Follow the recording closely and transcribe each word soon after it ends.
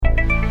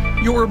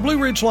Your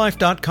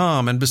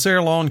BlueRidgeLife.com and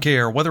Becerra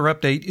LawnCare weather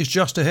update is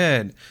just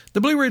ahead. The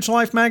Blue Ridge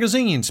Life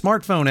magazine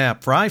smartphone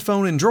app for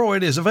iPhone and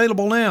Android is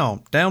available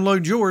now.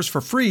 Download yours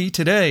for free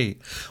today.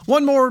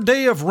 One more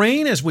day of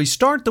rain as we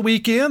start the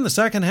weekend. The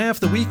second half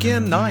of the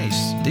weekend,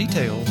 nice.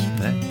 Details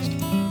next.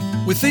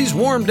 With these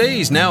warm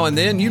days now and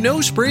then, you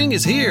know spring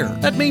is here.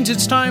 That means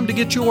it's time to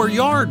get your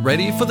yard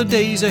ready for the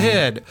days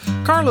ahead.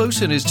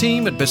 Carlos and his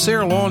team at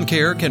Becerra Lawn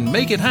Care can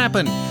make it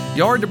happen.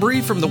 Yard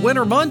debris from the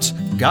winter months?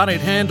 Got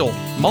it handled.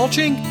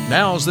 Mulching?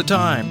 Now's the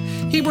time.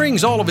 He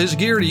brings all of his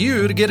gear to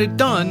you to get it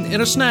done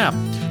in a snap.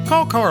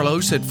 Call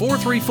Carlos at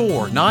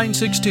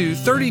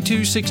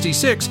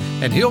 434-962-3266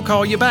 and he'll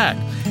call you back.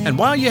 And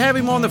while you have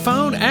him on the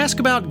phone, ask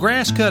about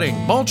grass cutting,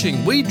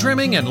 mulching, weed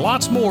trimming, and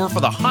lots more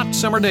for the hot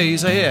summer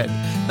days ahead.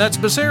 That's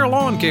Becerra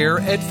Lawn Care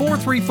at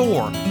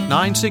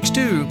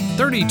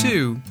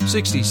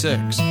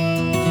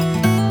 434-962-3266.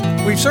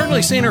 We've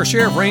certainly seen our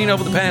share of rain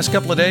over the past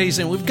couple of days,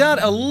 and we've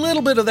got a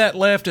little bit of that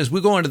left as we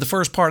go into the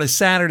first part of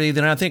Saturday.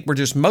 Then I think we're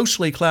just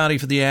mostly cloudy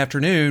for the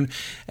afternoon,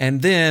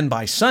 and then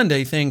by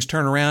Sunday, things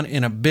turn around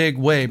in a big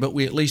way, but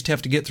we at least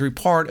have to get through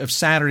part of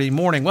Saturday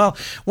morning. Well,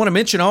 I want to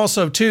mention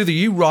also, too, the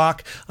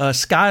U-Rock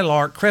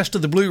Skylark Crest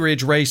of the Blue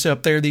Ridge race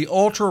up there, the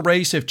Ultra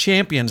Race of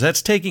Champions.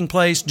 That's taking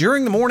place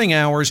during the morning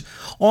hours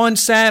on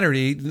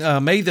Saturday,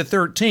 May the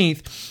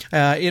 13th.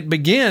 It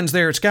begins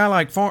there at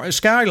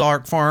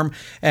Skylark Farm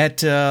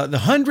at the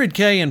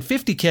 100K and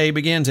 50K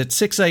begins at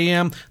 6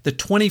 a.m., the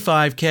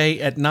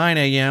 25K at 9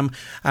 a.m.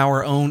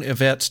 Our own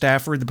Yvette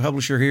Stafford, the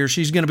publisher here,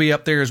 she's going to be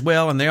up there as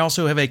well, and they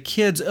also have a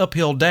kids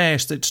uphill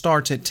dash that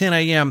starts at 10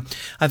 a.m.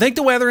 I think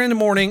the weather in the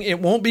morning, it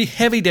won't be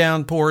heavy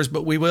downpours,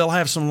 but we will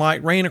have some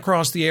light rain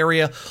across the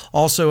area.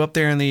 Also up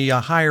there in the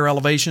higher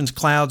elevations,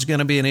 clouds going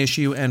to be an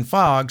issue, and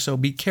fog, so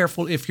be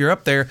careful if you're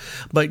up there.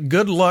 But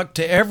good luck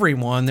to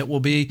everyone that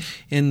will be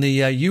in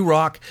the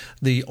U-Rock,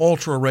 the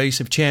Ultra Race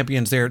of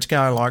Champions there at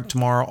Skylark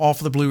tomorrow, off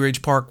of the Blue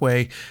Ridge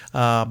Parkway.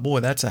 Boy,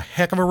 that's a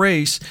heck of a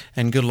race,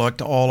 and good luck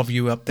to all of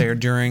you up there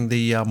during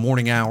the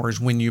morning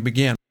hours when you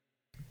begin.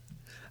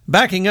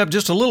 Backing up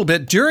just a little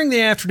bit, during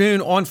the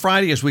afternoon on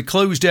Friday as we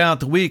closed out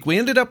the week, we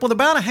ended up with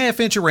about a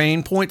half inch of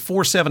rain,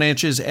 0.47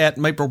 inches at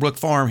Maplebrook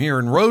Farm here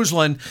in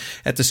Roseland.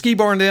 At the ski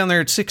barn down there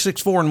at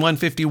 664 and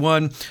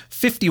 151,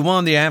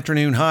 51 the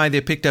afternoon high.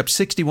 They picked up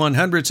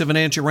 61/100ths of an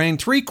inch of rain,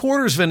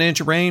 3/4 of an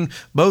inch of rain,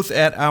 both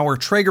at our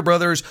Traeger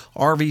Brothers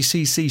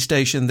RVCC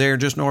station there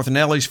just north of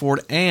Nelly's Ford,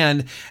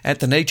 and at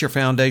the Nature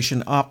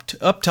Foundation up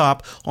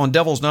top on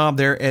Devil's Knob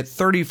there at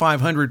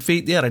 3,500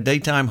 feet. They had a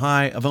daytime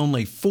high of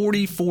only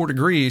 44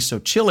 degrees. So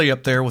chilly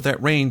up there with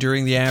that rain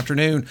during the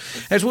afternoon.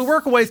 As we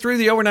work our way through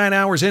the overnight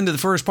hours into the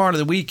first part of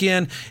the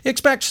weekend,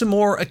 expect some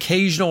more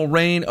occasional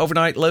rain.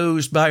 Overnight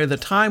lows by the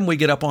time we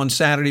get up on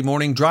Saturday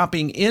morning,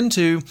 dropping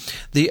into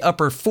the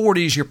upper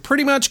 40s. You're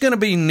pretty much going to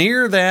be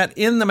near that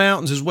in the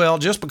mountains as well,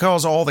 just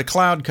because of all the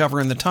cloud cover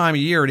and the time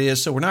of year it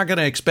is. So we're not going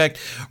to expect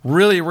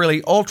really,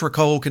 really ultra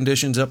cold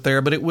conditions up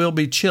there, but it will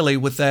be chilly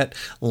with that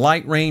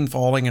light rain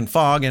falling and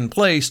fog in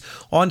place.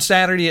 On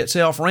Saturday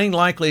itself, rain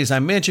likely, as I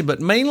mentioned,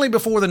 but mainly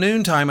before the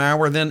noontime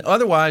hour, then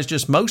otherwise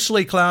just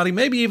mostly cloudy,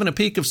 maybe even a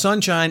peak of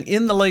sunshine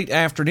in the late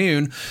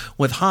afternoon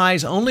with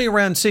highs only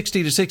around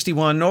 60 to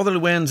 61, northerly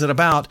winds at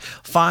about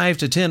 5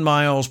 to 10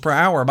 miles per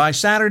hour. By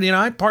Saturday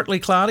night, partly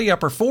cloudy,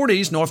 upper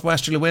 40s,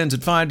 northwesterly winds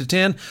at 5 to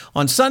 10.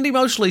 On Sunday,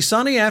 mostly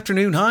sunny,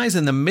 afternoon highs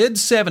in the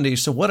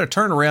mid-70s, so what a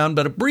turnaround,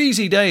 but a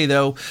breezy day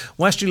though.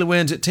 Westerly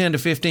winds at 10 to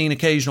 15,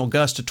 occasional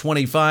gusts to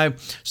 25.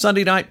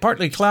 Sunday night,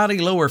 partly cloudy,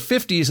 lower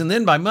 50s, and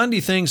then by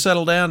Monday things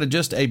settle down to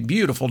just a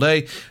beautiful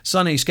day,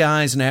 sunny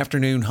skies and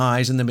afternoon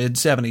highs in the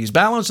mid-70s.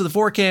 Balance of the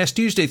forecast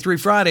Tuesday through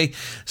Friday.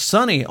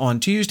 Sunny on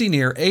Tuesday,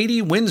 near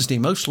 80. Wednesday,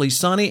 mostly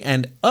sunny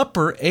and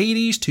upper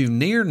 80s to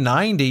near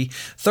 90.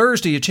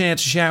 Thursday, a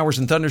chance of showers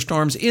and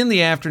thunderstorms in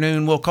the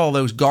afternoon. We'll call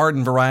those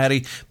garden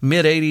variety,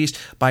 mid-80s.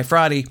 By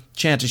Friday,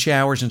 chance of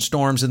showers and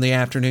storms in the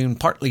afternoon,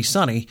 partly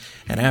sunny,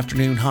 and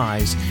afternoon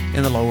highs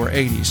in the lower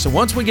 80s. So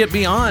once we get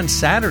beyond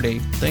Saturday,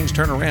 things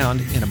turn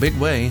around in a big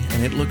way,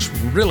 and it looks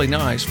really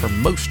nice for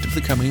most of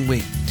the coming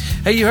week.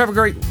 Hey, you have a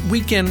great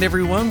weekend,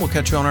 everyone. We'll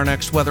catch you on our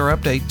next weather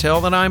update.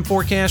 Till then, I'm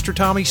forecaster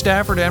Tommy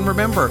Stafford, and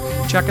remember,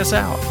 check us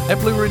out at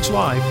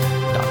BlueRidgeLife.com.